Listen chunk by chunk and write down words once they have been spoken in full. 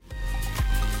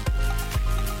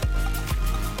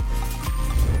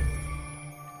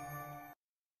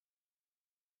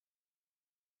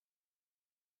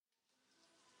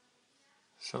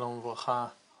Shalom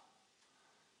V'racha.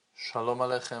 Shalom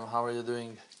Aleichem. How are you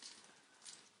doing?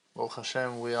 Baruch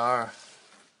Hashem, we are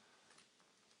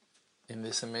in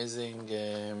this amazing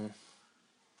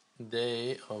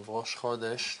day of Rosh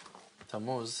Chodesh,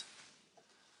 Tammuz.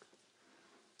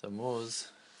 Tammuz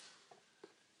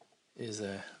is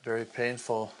a very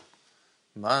painful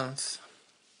month,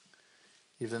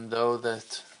 even though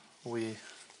that we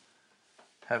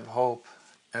have hope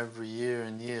every year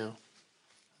and year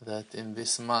that in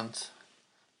this month,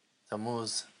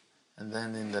 Tammuz, and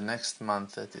then in the next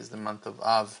month, that is the month of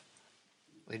Av,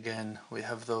 again we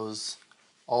have those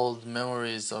old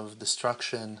memories of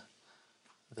destruction,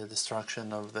 the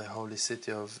destruction of the holy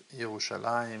city of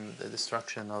Yerushalayim, the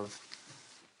destruction of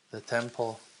the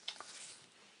temple,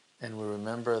 and we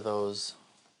remember those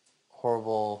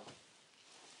horrible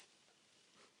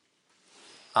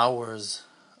hours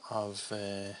of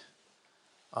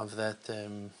that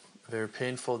very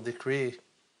painful decrees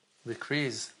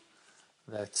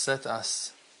that sent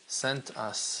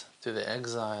us to the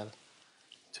exile,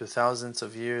 to thousands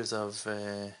of years of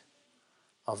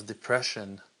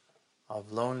depression,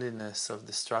 of loneliness, of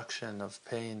destruction, of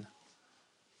pain,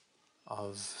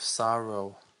 of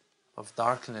sorrow, of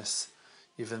darkness.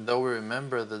 Even though we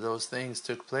remember that those things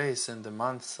took place in the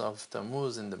months of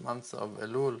Tammuz, in the months of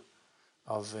Elul,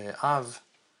 of Av,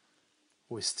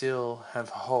 we still have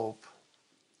hope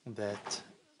that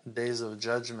days of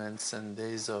judgments and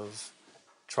days of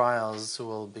trials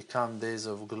will become days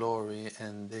of glory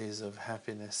and days of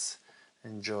happiness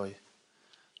and joy.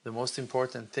 The most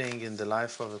important thing in the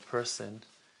life of a person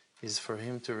is for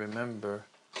him to remember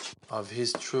of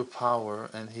his true power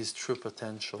and his true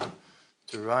potential,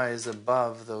 to rise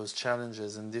above those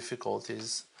challenges and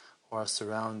difficulties who are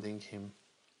surrounding him.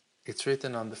 It's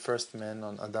written on the first man,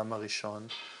 on Adam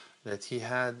HaRishon, that he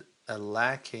had a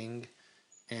lack in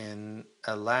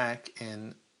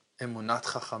emunat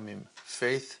chachamim,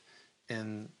 faith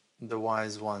in the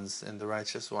wise ones, in the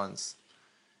righteous ones,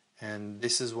 and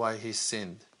this is why he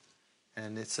sinned.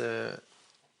 And it's a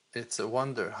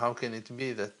wonder. How can it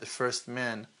be that the first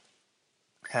man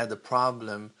had a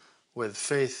problem with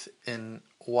faith in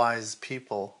wise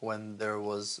people when there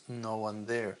was no one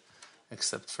there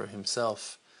except for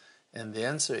himself? And the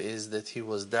answer is that he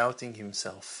was doubting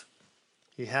himself.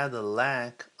 He had a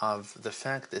lack of the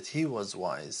fact that he was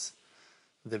wise.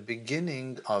 The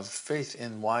beginning of faith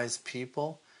in wise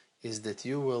people is that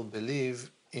you will believe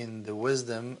in the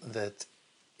wisdom that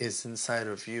is inside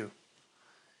of you.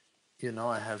 You know,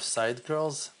 I have side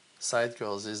girls. Side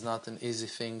girls is not an easy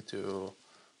thing to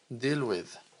deal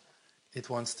with. It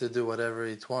wants to do whatever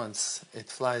it wants. It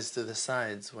flies to the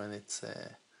sides when it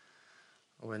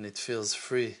feels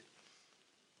free.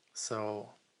 So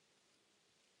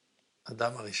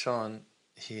Adam HaRishon,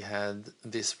 he had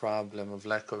this problem of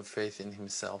lack of faith in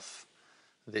himself.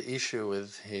 The issue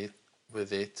with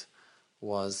it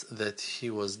was that he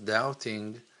was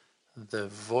doubting the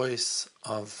voice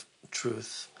of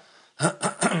truth.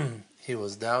 He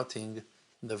was doubting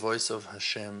the voice of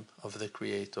Hashem, of the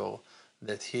Creator,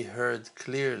 that he heard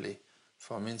clearly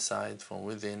from inside, from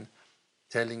within,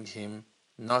 telling him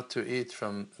not to eat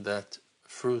from that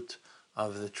fruit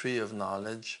of the tree of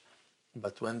knowledge.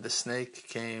 But when the snake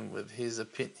came with his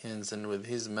opinions and with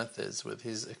his methods, with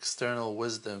his external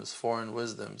wisdoms, foreign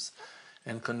wisdoms,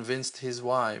 and convinced his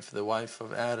wife, the wife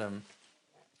of Adam,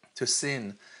 to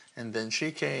sin, and then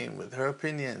she came with her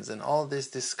opinions, and all this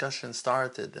discussion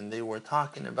started, and they were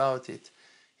talking about it,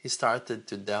 he started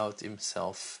to doubt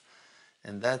himself.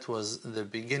 And that was the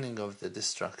beginning of the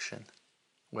destruction.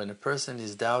 When a person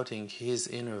is doubting his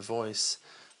inner voice,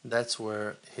 that's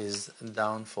where his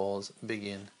downfalls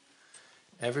begin.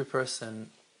 Every person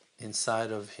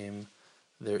inside of him,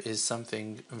 there is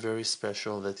something very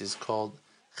special that is called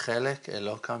Chelek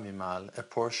Eloka Mimal, a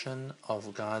portion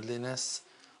of godliness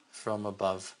from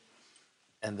above.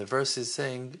 And the verse is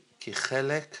saying, Ki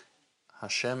Chelek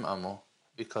Hashem Amo,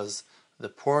 because the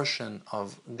portion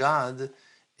of God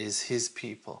is His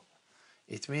people.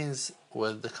 It means,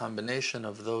 with the combination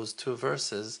of those two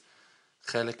verses,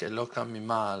 Chelek Eloka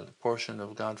Mimal, portion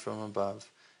of God from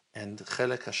above, and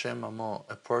Chelek Hashem Amo,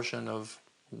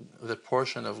 the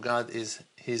portion of God is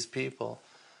His people.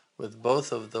 With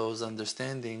both of those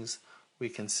understandings, we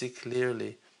can see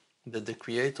clearly that the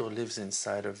Creator lives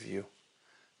inside of you.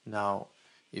 Now,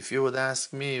 if you would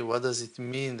ask me, what does it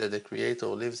mean that the Creator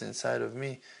lives inside of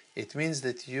me? It means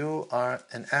that you are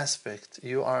an aspect,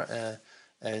 you are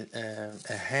a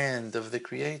hand of the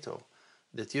Creator,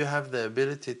 that you have the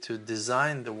ability to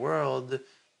design the world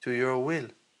to your will,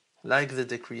 like that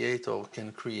the Creator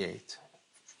can create.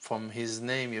 From His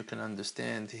name you can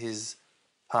understand His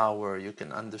power, you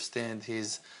can understand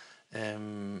His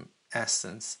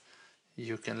essence.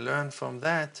 You can learn from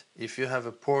that. If you have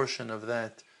a portion of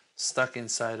that stuck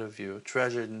inside of you,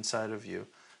 treasured inside of you,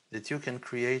 that you can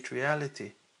create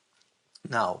reality.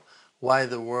 Now, why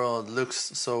the world looks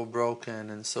so broken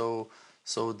and so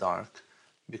dark?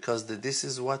 Because this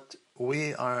is what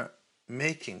we are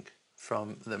making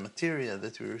from the material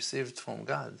that we received from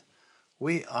God.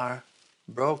 We are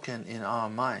broken in our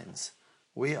minds.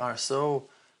 We are so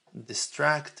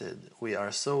distracted. We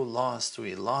are so lost.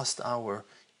 We lost our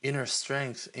inner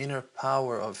strength, inner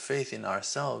power of faith in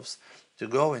ourselves to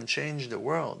go and change the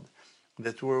world.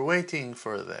 That we're waiting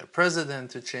for the president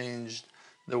to change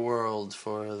the world,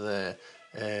 for the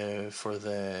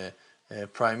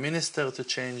prime minister to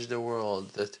change the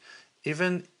world. That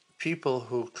even people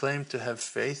who claim to have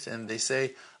faith and they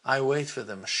say, I wait for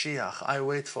the Mashiach, I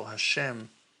wait for Hashem,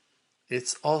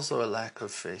 it's also a lack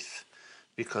of faith.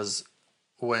 Because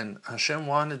when Hashem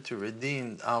wanted to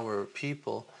redeem our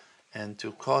people and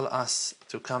to call us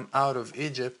to come out of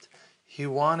Egypt, He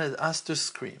wanted us to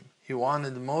scream. He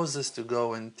wanted Moses to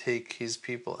go and take his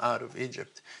people out of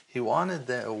Egypt. He wanted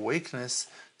the awakeness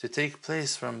to take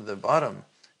place from the bottom.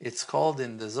 It's called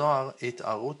in the Zohar,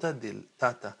 It'aruta dil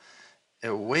tata.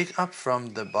 Wake up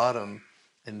from the bottom.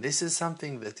 And this is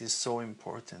something that is so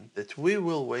important, that we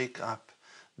will wake up,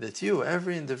 that you,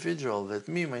 every individual, that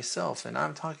me, myself, and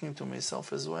I'm talking to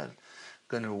myself as well,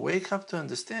 going to wake up to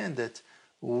understand that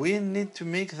we need to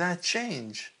make that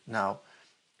change. Now,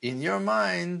 in your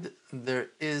mind, there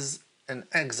is an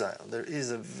exile. There is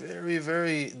a very,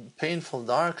 very painful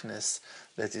darkness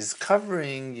that is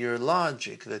covering your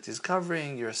logic, that is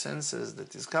covering your senses,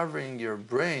 that is covering your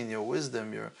brain, your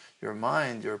wisdom, your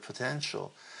mind, your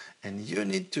potential. And you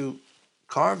need to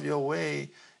carve your way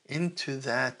into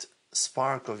that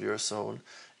spark of your soul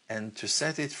and to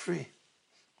set it free.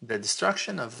 The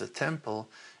destruction of the temple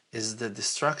is the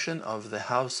destruction of the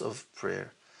house of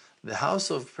prayer. The house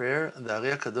of prayer, the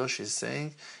Ari HaKadosh is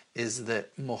saying, is the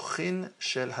mochin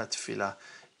shel hatfilah,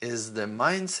 is the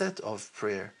mindset of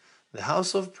prayer. The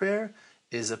house of prayer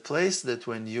is a place that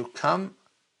when you come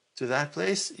to that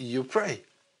place, you pray.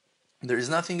 There is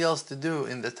nothing else to do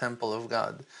in the temple of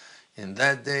God. In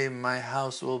that day, my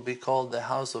house will be called the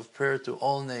house of prayer to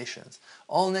all nations.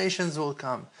 All nations will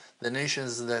come. The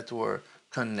nations that were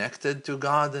connected to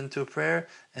God and to prayer,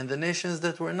 and the nations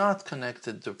that were not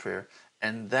connected to prayer.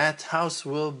 And that house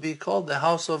will be called the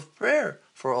house of prayer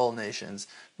for all nations.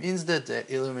 Means that the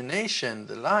illumination,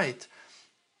 the light,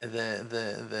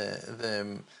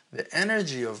 the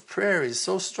energy of prayer is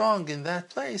so strong in that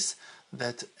place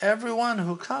that everyone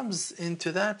who comes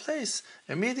into that place,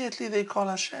 immediately they call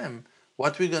Hashem.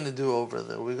 What we're going to do over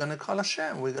there? We're going to call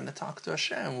Hashem. We're going to talk to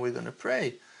Hashem. We're going to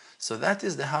pray. So that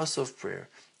is the house of prayer.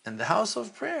 And the house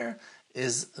of prayer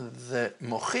is the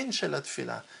mochin shel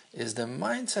tefillah, is the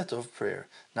mindset of prayer.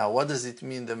 Now, what does it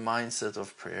mean, the mindset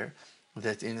of prayer?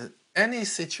 That in any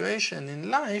situation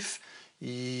in life,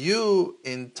 you,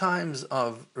 in times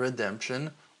of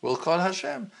redemption, will call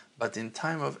Hashem. But in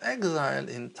time of exile,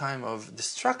 in time of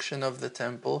destruction of the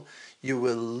temple, you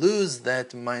will lose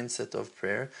that mindset of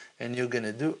prayer, and you're going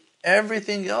to do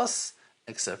everything else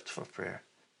except for prayer.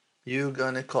 You're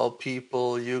going to call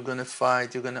people, you're going to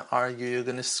fight, you're going to argue, you're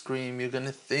going to scream, you're going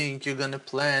to think, you're going to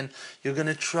plan, you're going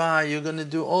to try, you're going to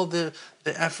do all the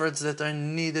efforts that are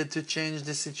needed to change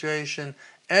the situation.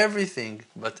 Everything,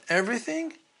 but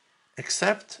everything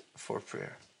except for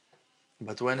prayer.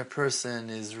 But when a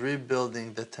person is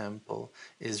rebuilding the temple,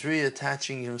 is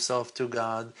reattaching himself to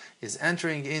God, is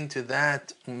entering into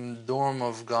that dorm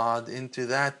of God, into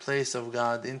that place of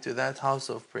God, into that house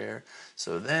of prayer,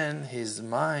 so then his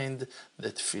mind, the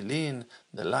tefillin,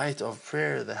 the light of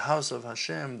prayer, the house of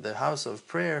Hashem, the house of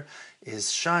prayer,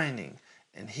 is shining.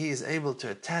 And he is able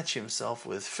to attach himself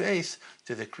with faith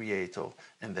to the Creator.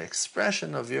 And the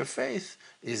expression of your faith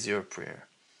is your prayer.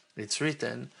 It's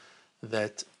written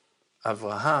that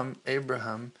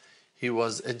Abraham, he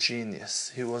was a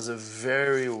genius. He was a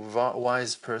very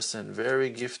wise person,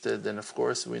 very gifted, and of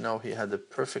course we know he had a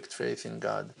perfect faith in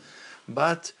God.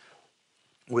 But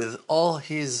with all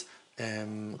his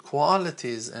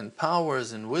qualities and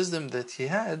powers and wisdom that he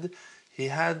had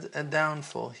a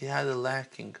downfall, he had a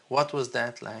lacking. What was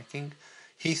that lacking?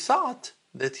 He thought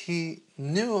that he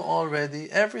knew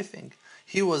already everything.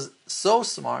 He was so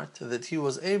smart that he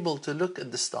was able to look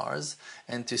at the stars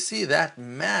and to see that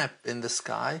map in the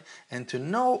sky and to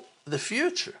know the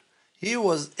future. He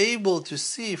was able to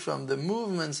see from the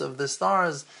movements of the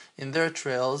stars in their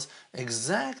trails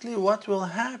exactly what will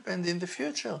happen in the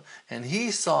future. And he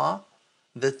saw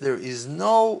that there is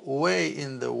no way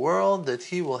in the world that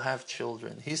he will have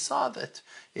children. He saw that.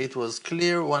 It was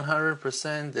clear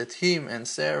 100% that him and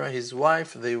Sarah, his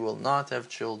wife, they will not have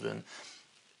children.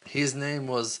 His name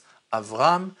was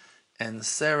Avram, and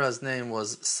Sarah's name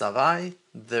was Sarai.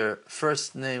 Their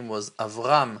first name was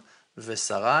Avram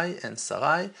Vesarai and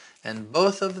Sarai, and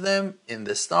both of them in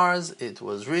the stars it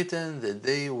was written that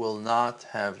they will not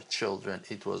have children.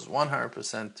 It was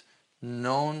 100%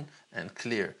 known and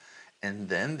clear. And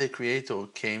then the Creator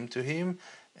came to him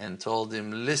and told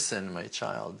him, listen, my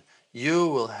child, you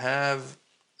will have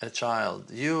a child.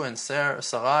 You and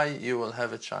Sarai, you will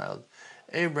have a child.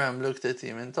 Abraham looked at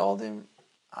him and told him,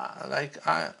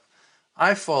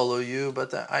 I follow you,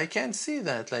 but I can't see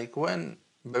that. Like when,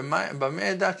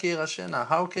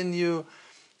 how can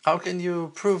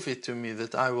you prove it to me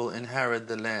that I will inherit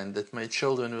the land, that my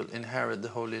children will inherit the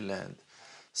Holy Land?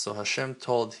 So Hashem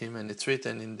told him, and it's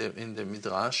written in the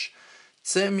Midrash,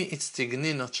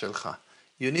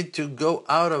 you need to go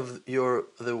out of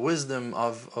the wisdom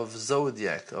of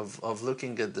zodiac, of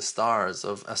looking at the stars,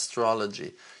 of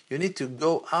astrology. You need to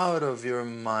go out of your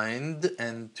mind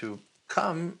and to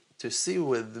come to see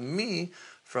with me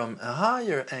from a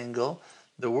higher angle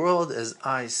the world as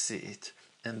I see it.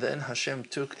 And then Hashem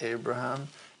took Abram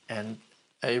and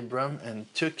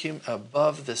took him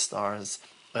above the stars,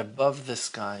 above the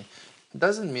sky. It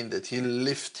doesn't mean that he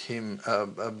lifted him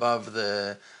above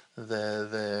the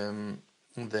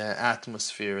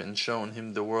atmosphere and shown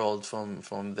him the world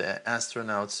from the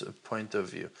astronaut's point of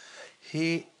view.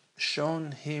 He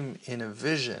shown him in a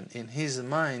vision, in his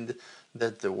mind,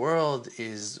 that the world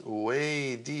is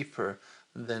way deeper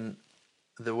than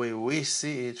the way we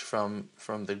see it from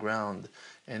the ground.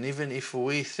 And even if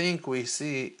we think we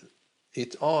see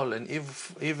it all, and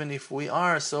even if we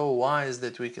are so wise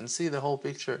that we can see the whole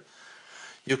picture,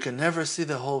 you can never see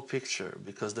the whole picture,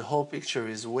 because the whole picture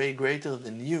is way greater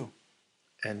than you.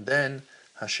 And then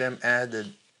Hashem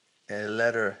added a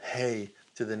letter Hey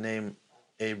to the name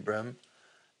Abram,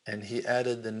 and he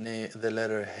added the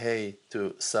letter Hey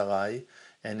to Sarai,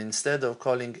 and instead of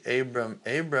calling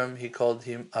Abram, he called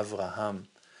him Avraham,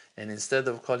 and instead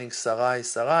of calling Sarai,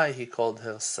 he called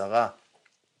her Sarah,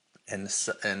 and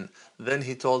then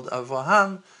he told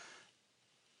Avraham,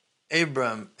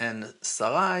 Abram and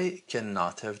Sarai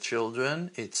cannot have children.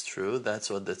 It's true,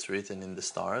 that's written in the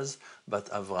stars. But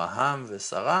Avraham and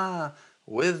Sarah,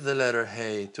 with the letter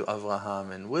Hey to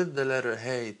Avraham and with the letter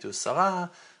Hey to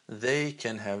Sarah, they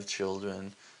can have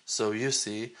children. So you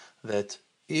see that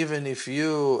even if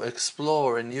you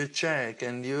explore and you check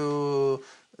and you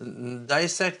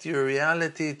dissect your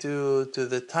reality to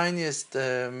the tiniest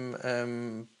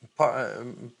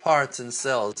parts and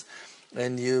cells,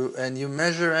 and you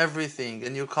measure everything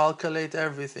and you calculate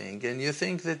everything and you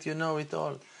think that you know it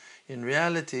all, in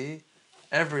reality,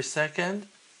 every second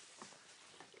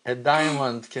a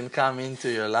diamond can come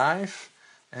into your life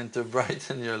and to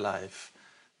brighten your life.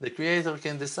 The Creator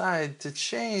can decide to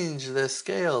change the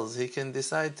scales. He can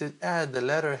decide to add the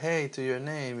letter Hey to your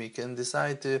name. He can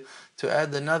decide to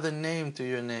add another name to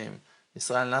your name.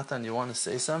 Israel Natan, you want to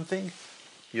say something?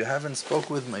 You haven't spoke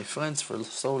with my friends for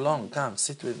so long. Come,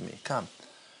 sit with me. Come.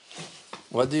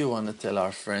 What do you want to tell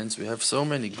our friends? We have so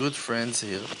many good friends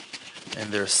here,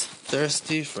 and they're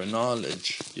thirsty for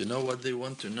knowledge. You know what they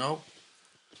want to know?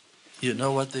 You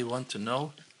know what they want to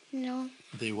know? No.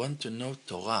 They want to know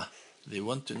Torah. They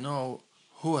want to know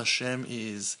who Hashem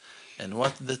is and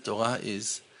what the Torah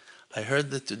is. I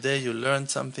heard that today you learned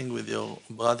something with your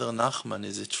brother Nachman.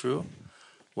 Is it true?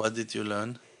 What did you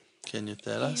learn? Can you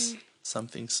tell us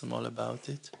something small about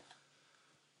it?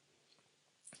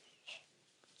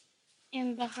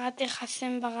 You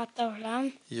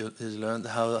learned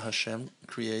how Hashem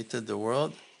created the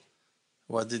world?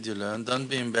 What did you learn? Don't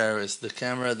be embarrassed. The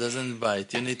camera doesn't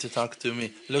bite. You need to talk to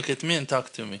me. Look at me and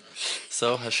talk to me.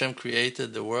 So Hashem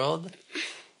created the world.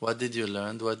 What did you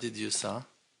learn? What did you saw?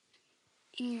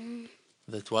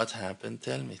 That what happened?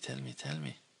 Tell me.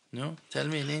 No? Tell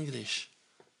me in English.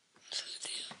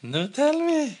 No, tell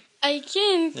me. I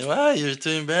can't. Why? You're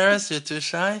too embarrassed? You're too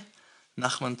shy?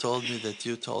 Nachman told me that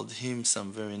you told him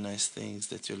some very nice things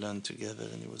that you learned together,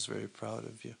 and he was very proud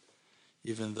of you.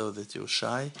 Even though that you're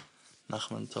shy,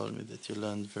 Nachman told me that you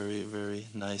learned very, very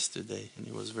nice today, and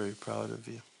he was very proud of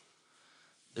you.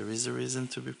 There is a reason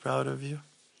to be proud of you?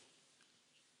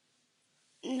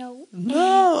 No.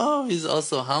 No, he's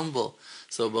also humble.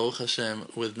 So Baruch Hashem,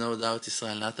 with no doubt,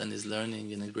 Israel Natan is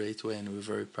learning in a great way, and we're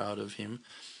very proud of him.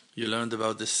 You learned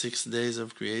about the 6 days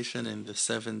of creation, and the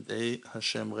 7th day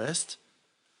Hashem rest?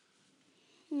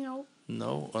 No.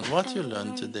 No? On what you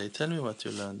learned today? Tell me what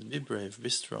you learned. Be brave, be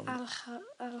strong.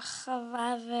 Al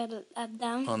חווה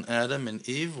ואדם. On Adam and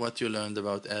Eve, what you learned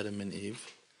about Adam and Eve?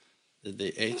 That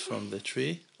they ate from the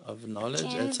tree of knowledge,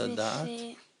 כן, Etz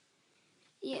HaDa'at?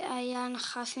 היה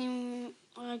נחש עם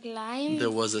רגליים. There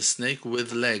was a snake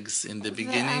with legs. In the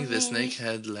beginning, the snake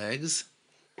had legs.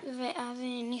 ואז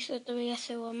הענישו אותו בגלל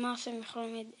שהוא אמר שהם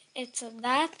יכולים עץ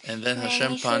הדת. And then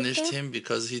Hashem punished him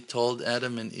because he told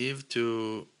Adam and Eve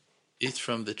to eat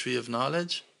from the tree of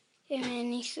knowledge. הם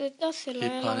הענישו אותו שלא He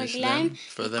יהיו לו punished רגליים, them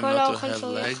for them וכל not to האוכל have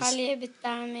שהוא legs, יאכל יהיה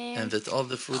בטעם and that all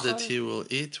the food that he will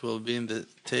eat will be in the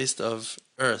taste of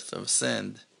earth, of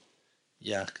sand.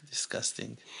 Yuck,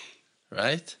 disgusting.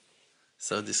 Right?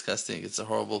 So disgusting. It's a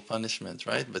horrible punishment,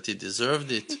 right? But he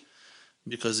deserved it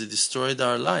because he destroyed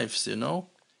our lives, you know?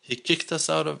 He kicked us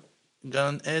out of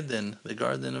Gan Eden, the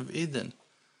Garden of Eden.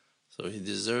 So he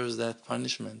deserves that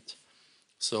punishment.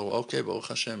 So, okay, Baruch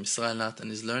Hashem, Israel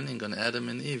Natan is learning on Adam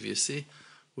and Eve. You see,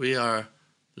 we are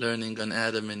learning on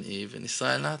Adam and Eve, and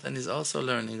Israel Natan is also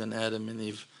learning on Adam and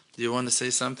Eve. Do you want to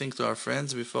say something to our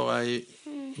friends before I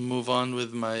move on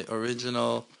with my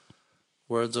original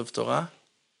words of Torah?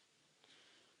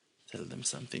 Tell them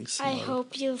something small. I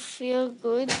hope you feel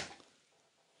good.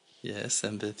 Yes,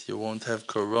 and that you won't have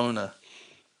corona,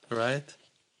 right?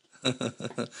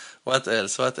 What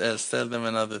else? What else? Tell them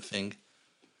another thing.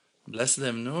 Bless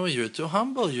them. No, you're too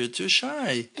humble. You're too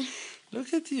shy.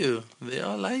 Look at you. They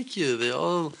all like you. They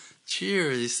all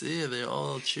cheer. You see, they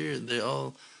all cheer. They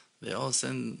all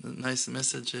send nice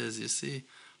messages. You see,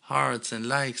 hearts and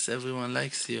likes. Everyone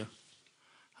likes you.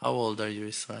 How old are you,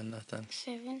 Israel Natan?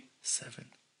 7. 7.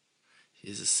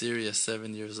 He's a serious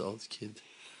 7 years old kid.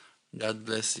 God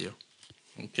bless you.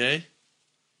 Okay?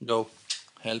 Go.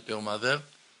 Help your mother.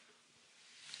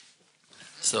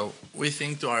 So, we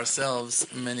think to ourselves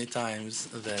many times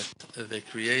that the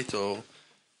Creator,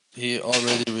 He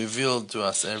already revealed to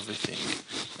us everything,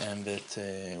 and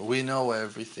that we know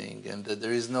everything, and that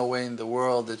there is no way in the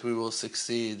world that we will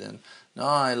succeed. And no,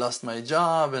 I lost my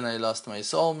job, and I lost my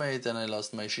soulmate, and I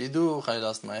lost my shidduch, I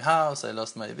lost my house, I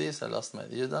lost my this, I lost my...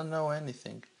 You don't know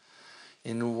anything.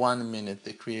 In 1 minute,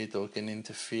 the Creator can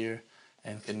interfere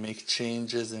and can make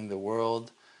changes in the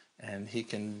world, and He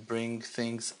can bring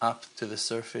things up to the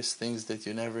surface, things that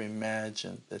you never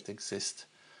imagined that exist.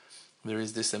 There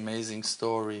is this amazing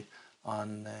story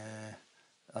on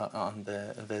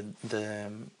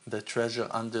the treasure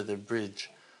under the bridge,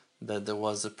 that there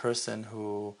was a person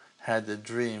who had a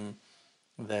dream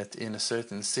that in a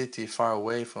certain city far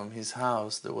away from his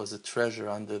house there was a treasure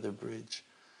under the bridge.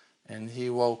 And he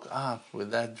woke up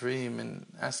with that dream and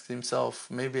asked himself,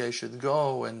 maybe I should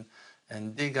go and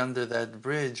dig under that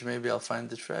bridge, maybe I'll find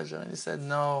the treasure. And he said,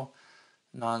 no,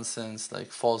 nonsense,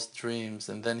 like false dreams.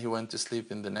 And then he went to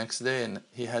sleep in the next day and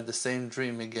he had the same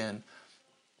dream again.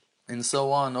 And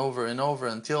so on, over and over,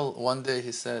 until one day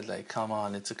he said, like, come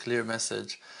on, it's a clear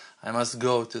message. I must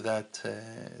go to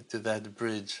that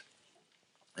bridge.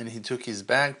 And he took his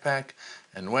backpack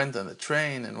and went on the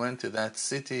train and went to that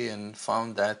city and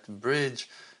found that bridge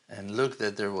and looked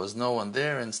that there was no one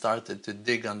there and started to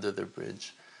dig under the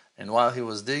bridge. And while he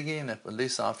was digging, a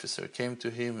police officer came to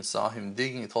him and saw him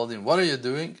digging. He told him, what are you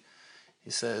doing?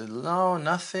 He said, no,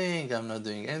 nothing, I'm not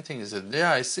doing anything. He said,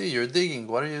 yeah, I see, you're digging.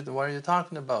 What are you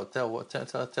talking about? Tell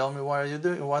me what are you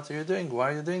doing? Why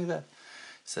are you doing that?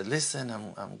 He said, listen,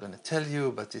 I'm going to tell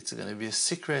you, but it's going to be a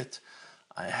secret.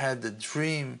 I had a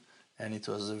dream, and it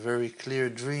was a very clear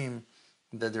dream,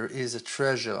 that there is a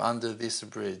treasure under this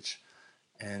bridge.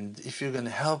 And if you're going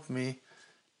to help me,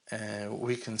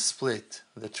 we can split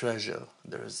the treasure.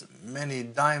 There's many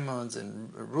diamonds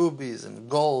and rubies and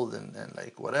gold and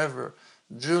like whatever,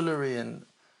 jewelry, and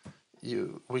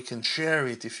we can share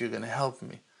it if you're going to help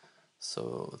me.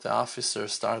 So the officer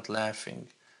started laughing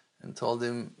and told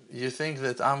him, you think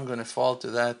that I'm going to fall to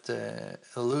that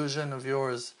illusion of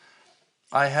yours?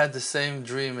 I had the same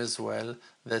dream as well,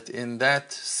 that in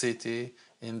that city,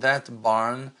 in that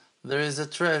barn, there is a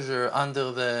treasure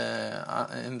under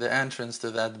in the entrance to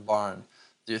that barn.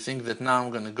 Do you think that now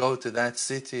I'm going to go to that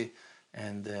city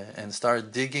and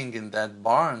start digging in that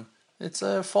barn? It's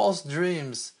false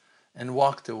dreams, and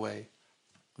walked away.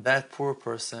 That poor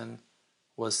person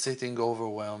was sitting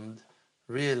overwhelmed,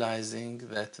 realizing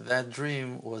that that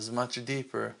dream was much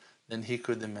deeper than he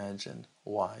could imagine.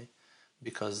 Why?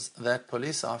 Because that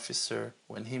police officer,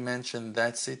 when he mentioned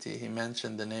that city, he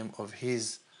mentioned the name of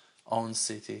his own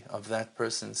city, of that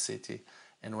person's city.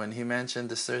 And when he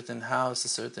mentioned a certain house, a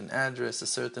certain address, a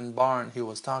certain barn, he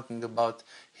was talking about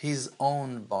his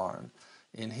own barn,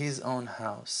 in his own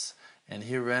house. And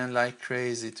he ran like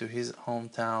crazy to his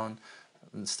hometown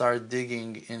and started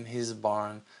digging in his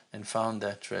barn and found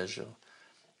that treasure.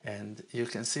 And you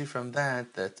can see from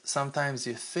that sometimes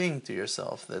you think to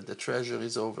yourself that the treasure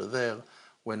is over there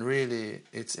when really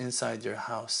it's inside your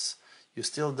house. You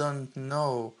still don't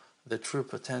know the true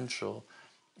potential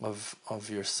of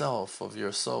yourself, of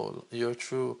your soul, your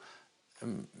true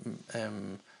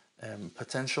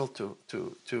potential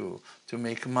to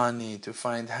make money, to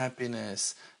find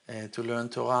happiness, to learn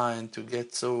Torah, and to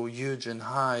get so huge and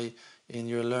high in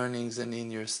your learnings and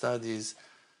in your studies.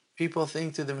 People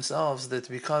think to themselves that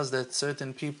because that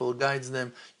certain people guides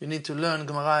them, you need to learn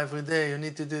Gemara every day, you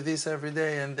need to do this every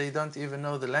day, and they don't even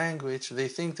know the language. They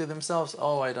think to themselves,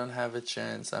 oh, I don't have a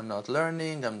chance. I'm not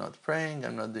learning, I'm not praying,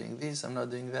 I'm not doing this, I'm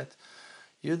not doing that.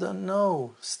 You don't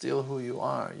know still who you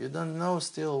are. You don't know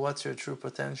still what's your true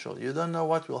potential. You don't know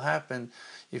what will happen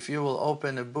if you will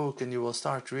open a book and you will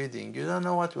start reading. You don't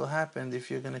know what will happen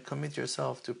if you're going to commit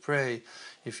yourself to pray,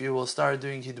 if you will start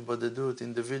doing hitbodedut,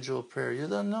 individual prayer. You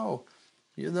don't know.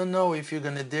 You don't know if you're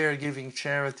going to dare giving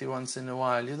charity once in a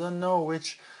while. You don't know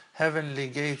which heavenly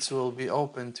gates will be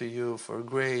open to you for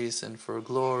grace and for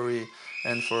glory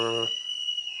and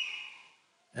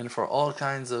for all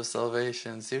kinds of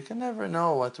salvations. You can never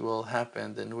know what will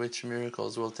happen and which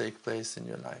miracles will take place in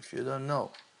your life. You don't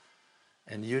know.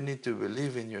 And you need to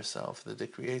believe in yourself that the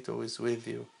Creator is with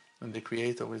you, and the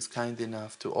Creator is kind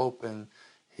enough to open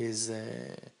His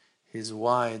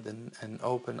wide and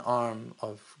open arm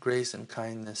of grace and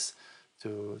kindness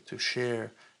to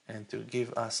share and to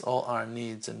give us all our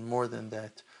needs, and more than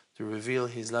that, to reveal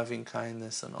His loving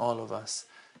kindness on all of us,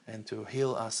 and to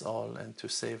heal us all and to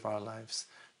save our lives.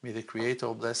 May the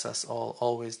Creator bless us all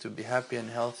always to be happy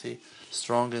and healthy,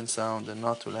 strong and sound, and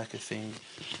not to lack a thing.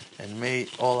 And may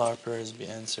all our prayers be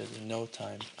answered in no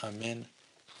time. Amen.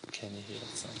 Can you hear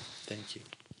that song? Thank you.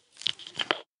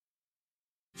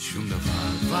 שום דבר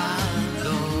כבר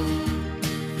לא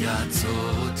יעצור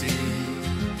אותי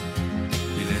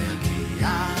מלהגיע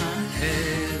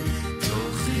אל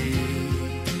תוכי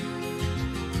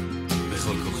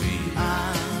בכל כוחי